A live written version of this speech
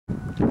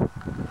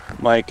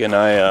Mike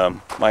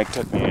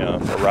took me a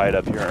ride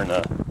up here in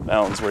the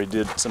mountains where he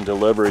did some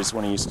deliveries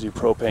when he used to do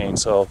propane.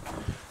 So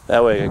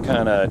that way I could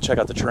kind of check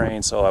out the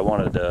terrain. So I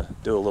wanted to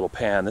do a little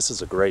pan. This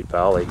is a great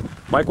valley.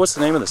 Mike, what's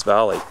the name of this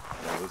valley?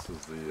 Yeah, this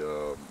is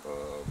the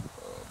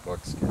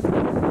Buckskin.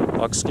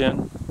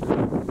 Buckskin.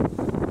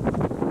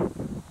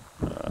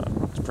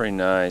 It's pretty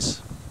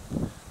nice.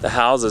 The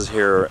houses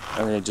here,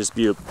 I mean, they just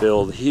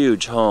build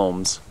huge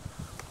homes,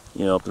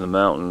 you know, up in the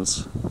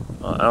mountains.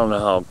 I don't know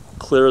how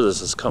clear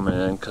this is coming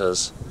in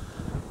because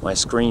my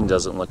screen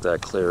doesn't look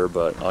that clear,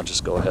 but I'll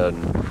just go ahead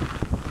and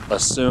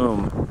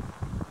assume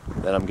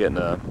that I'm getting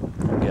a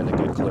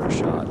good clear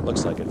shot. It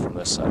looks like it from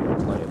this side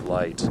with plenty of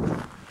light.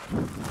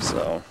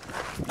 So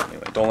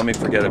anyway, don't let me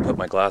forget to put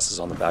my glasses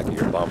on the back of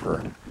your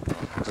bumper,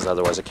 because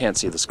otherwise I can't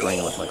see the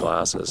screen with my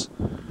glasses.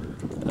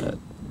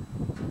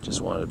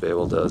 Just wanted to be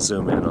able to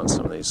zoom in on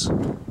some of these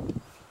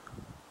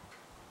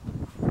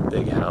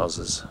big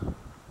houses.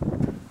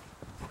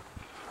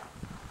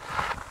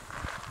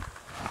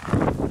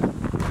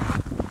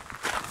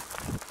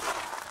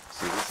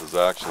 See, this is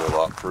actually a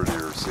lot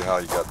prettier. See how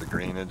you got the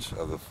greenage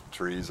of the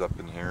trees up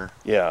in here?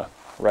 Yeah,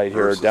 right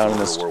here down in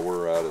this. Where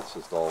we're at, it's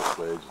just all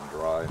sage and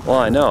dry. Well,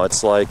 I know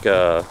it's like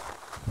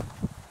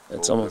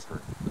it's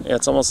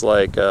almost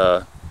like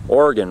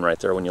Oregon right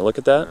there when you look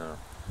at that. Yeah.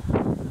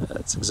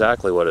 That's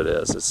exactly what it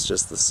is. It's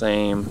just the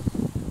same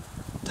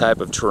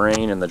type of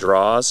terrain in the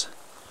draws,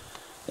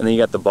 and then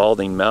you got the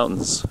balding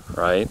mountains,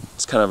 right?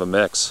 It's kind of a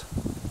mix.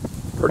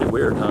 Pretty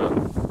weird, huh?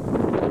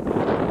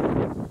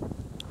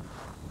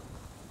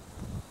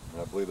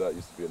 I believe that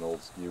used to be an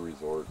old ski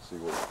resort. See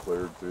what's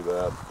cleared through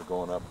that? We're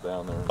going up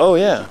down there. Oh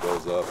yeah. It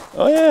goes up.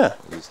 Oh yeah.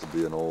 It used to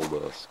be an old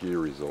ski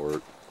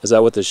resort. Is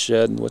that what the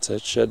shed? What's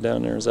that shed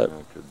down there? Is that? Yeah,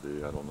 it could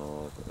be. I don't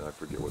know. I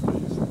forget what they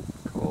used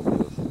to call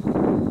this.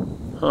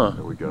 Huh.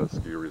 Yeah, we got a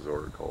ski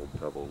resort called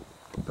Pebble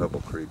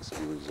Creek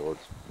Ski Resort.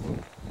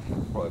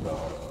 Probably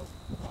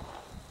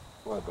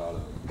about a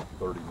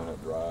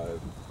 30-minute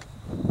drive.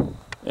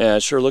 Yeah,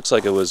 it sure looks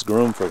like it was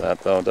groomed for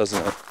that, though,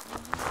 doesn't it?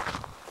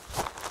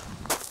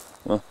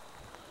 Huh.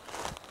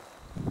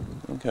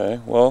 Okay,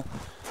 well,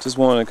 just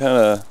wanted to kind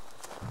of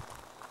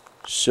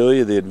show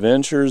you the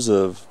adventures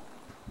of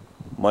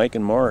Mike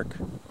and Marc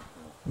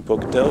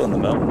Pocatillo in the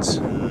mountains.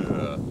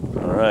 Yeah.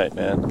 All right,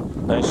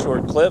 man. Nice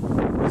short clip.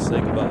 Let's say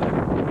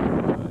goodbye.